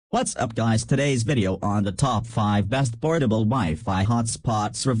What's up guys, today's video on the top 5 best portable Wi-Fi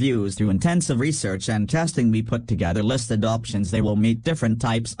hotspots reviews. Through intensive research and testing we put together listed options. They will meet different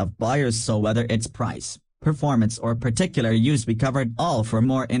types of buyers, so whether it's price, performance or particular use, we covered all. For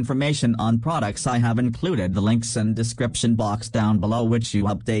more information on products I have included the links in description box down below which you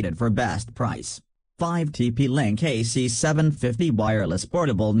updated for best price. 5 TP-Link AC750 Wireless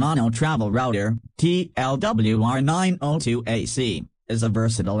Portable Nano Travel Router, TLWR902AC. Is a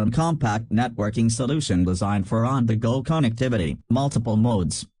versatile and compact networking solution designed for on-the-go connectivity. Multiple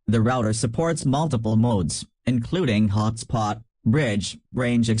modes. The router supports multiple modes, including hotspot, bridge,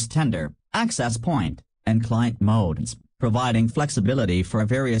 range extender, access point, and client modes, providing flexibility for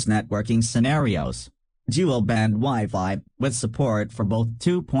various networking scenarios. Dual-band Wi-Fi, with support for both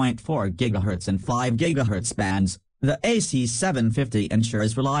 2.4 GHz and 5 GHz bands, the AC750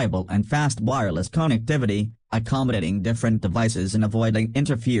 ensures reliable and fast wireless connectivity, accommodating different devices and avoiding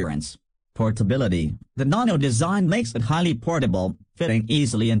interference. Portability. The nano design makes it highly portable, fitting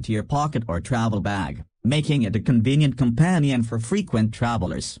easily into your pocket or travel bag, making it a convenient companion for frequent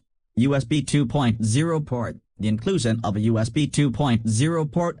travelers. USB 2.0 port. The inclusion of a USB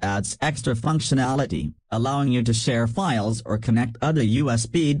 2.0 port adds extra functionality, allowing you to share files or connect other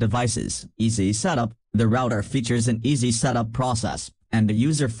USB devices. Easy setup. The router features an easy setup process, and a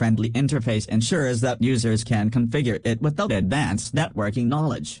user-friendly interface ensures that users can configure it without advanced networking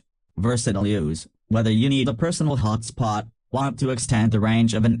knowledge. Versatile use. Whether you need a personal hotspot, want to extend the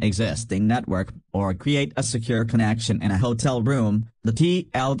range of an existing network, or create a secure connection in a hotel room, the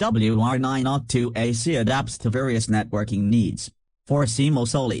TLWR902AC adapts to various networking needs. 4Simo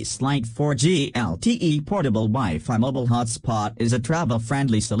Solis Lite 4G LTE Portable Wi-Fi Mobile Hotspot is a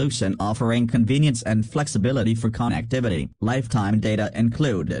travel-friendly solution offering convenience and flexibility for connectivity. Lifetime data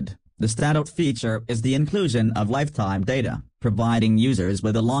included. The standout feature is the inclusion of lifetime data, providing users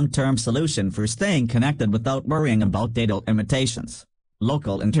with a long-term solution for staying connected without worrying about data limitations.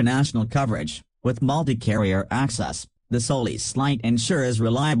 Local international coverage. With multi-carrier access, the Solis Lite ensures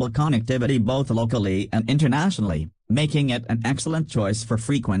reliable connectivity both locally and internationally, making it an excellent choice for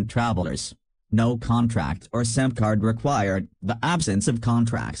frequent travelers. No contract or SIM card required. The absence of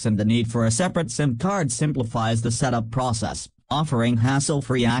contracts and the need for a separate SIM card simplifies the setup process, offering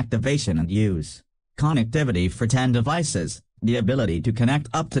hassle-free activation and use. Connectivity for 10 devices. The ability to connect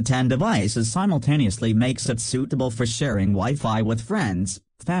up to 10 devices simultaneously makes it suitable for sharing Wi-Fi with friends,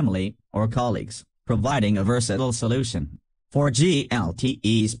 family, or colleagues, providing a versatile solution. 4G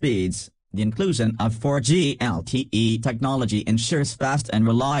LTE speeds. The inclusion of 4G LTE technology ensures fast and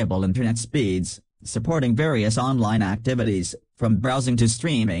reliable internet speeds, supporting various online activities, from browsing to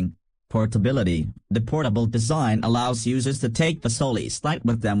streaming. Portability. The portable design allows users to take the Solis Lite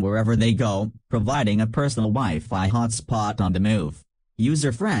with them wherever they go, providing a personal Wi-Fi hotspot on the move.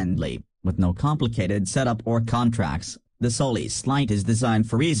 User-friendly. With no complicated setup or contracts, the Solis Lite is designed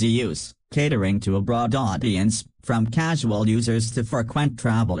for easy use, catering to a broad audience, from casual users to frequent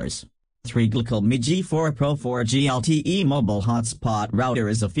travelers. 3 GLOCALME G4 Pro 4G LTE Mobile Hotspot Router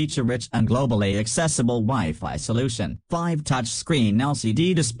is a feature-rich and globally accessible Wi-Fi solution. 5 Touchscreen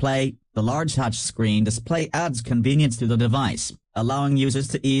LCD Display. The large touchscreen display adds convenience to the device, allowing users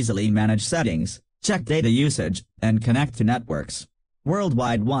to easily manage settings, check data usage, and connect to networks.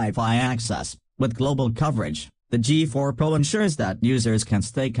 Worldwide Wi-Fi access. With global coverage, the G4 Pro ensures that users can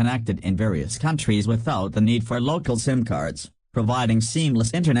stay connected in various countries without the need for local SIM cards, providing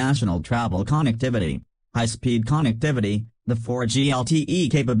seamless international travel connectivity. High-speed connectivity. The 4G LTE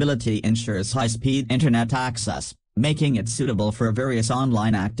capability ensures high-speed internet access, making it suitable for various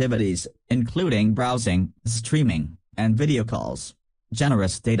online activities, including browsing, streaming, and video calls.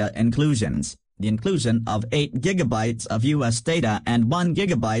 Generous data inclusions. The inclusion of 8 GB of US data and 1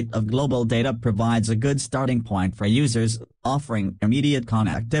 GB of global data provides a good starting point for users, offering immediate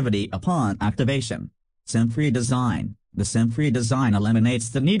connectivity upon activation. SIM-free design. The SIM-free design eliminates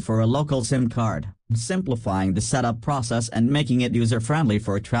the need for a local SIM card, simplifying the setup process and making it user-friendly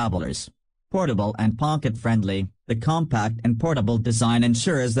for travelers. Portable and pocket-friendly. The compact and portable design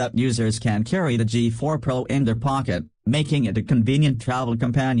ensures that users can carry the G4 Pro in their pocket, making it a convenient travel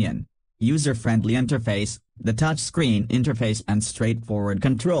companion. User-friendly interface. The touchscreen interface and straightforward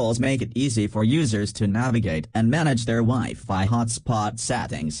controls make it easy for users to navigate and manage their Wi-Fi hotspot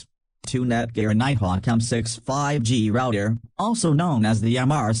settings. 2 Netgear Nighthawk M6 5G Router, also known as the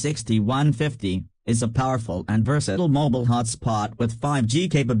MR6150, is a powerful and versatile mobile hotspot with 5G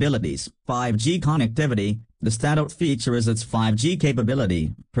capabilities. 5G connectivity. The standout feature is its 5G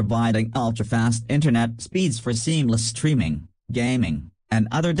capability, providing ultra-fast internet speeds for seamless streaming, gaming, and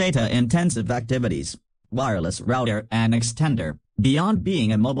other data-intensive activities. Wireless router and extender. Beyond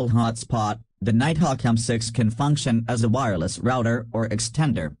being a mobile hotspot, the Nighthawk M6 can function as a wireless router or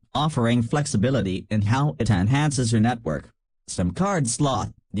extender, offering flexibility in how it enhances your network. SIM card slot.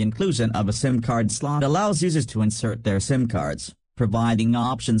 The inclusion of a SIM card slot allows users to insert their SIM cards, providing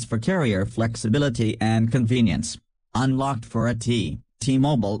options for carrier flexibility and convenience. Unlocked for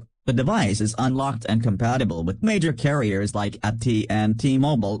T-Mobile. The device is unlocked and compatible with major carriers like AT&T and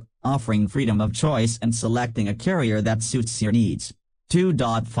T-Mobile, offering freedom of choice and selecting a carrier that suits your needs.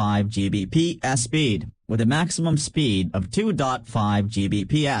 2.5 Gbps speed. With a maximum speed of 2.5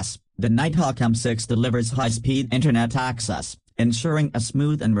 Gbps, the Nighthawk M6 delivers high-speed internet access, ensuring a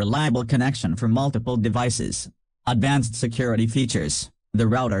smooth and reliable connection for multiple devices. Advanced security features. The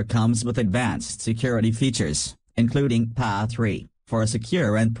router comes with advanced security features, including PA3, for a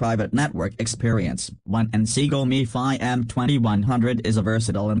secure and private network experience. Seagull MiFi M2100 is a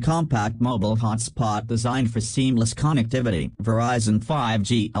versatile and compact mobile hotspot designed for seamless connectivity. Verizon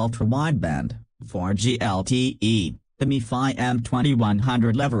 5G Ultra Wideband, 4G LTE. The MiFi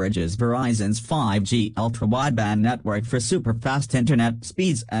M2100 leverages Verizon's 5G Ultra Wideband network for super-fast internet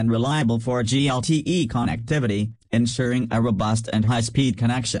speeds and reliable 4G LTE connectivity, ensuring a robust and high-speed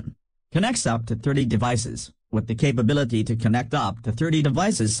connection. Connects up to 30 devices. With the capability to connect up to 30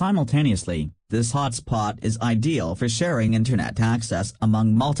 devices simultaneously, this hotspot is ideal for sharing internet access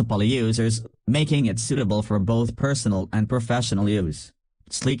among multiple users, making it suitable for both personal and professional use.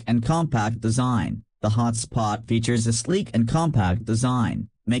 Sleek and compact design. The hotspot features a sleek and compact design,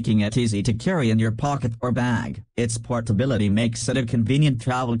 making it easy to carry in your pocket or bag. Its portability makes it a convenient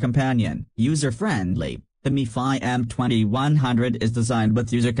travel companion. User-friendly. The MiFi M2100 is designed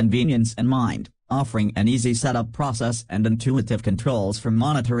with user convenience in mind, offering an easy setup process and intuitive controls for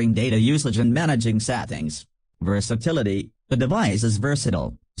monitoring data usage and managing settings. Versatility. The device is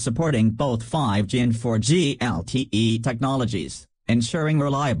versatile, supporting both 5G and 4G LTE technologies, ensuring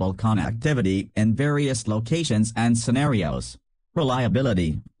reliable connectivity in various locations and scenarios.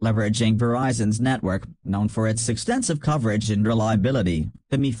 Reliability. Leveraging Verizon's network, known for its extensive coverage and reliability,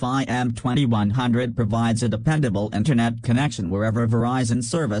 the MiFi M2100 provides a dependable internet connection wherever Verizon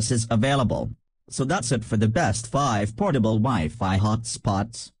service is available. So that's it for the best 5 portable Wi-Fi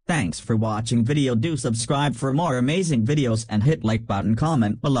hotspots. Thanks for watching video. Do subscribe for more amazing videos and hit like button,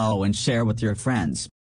 comment below and share with your friends.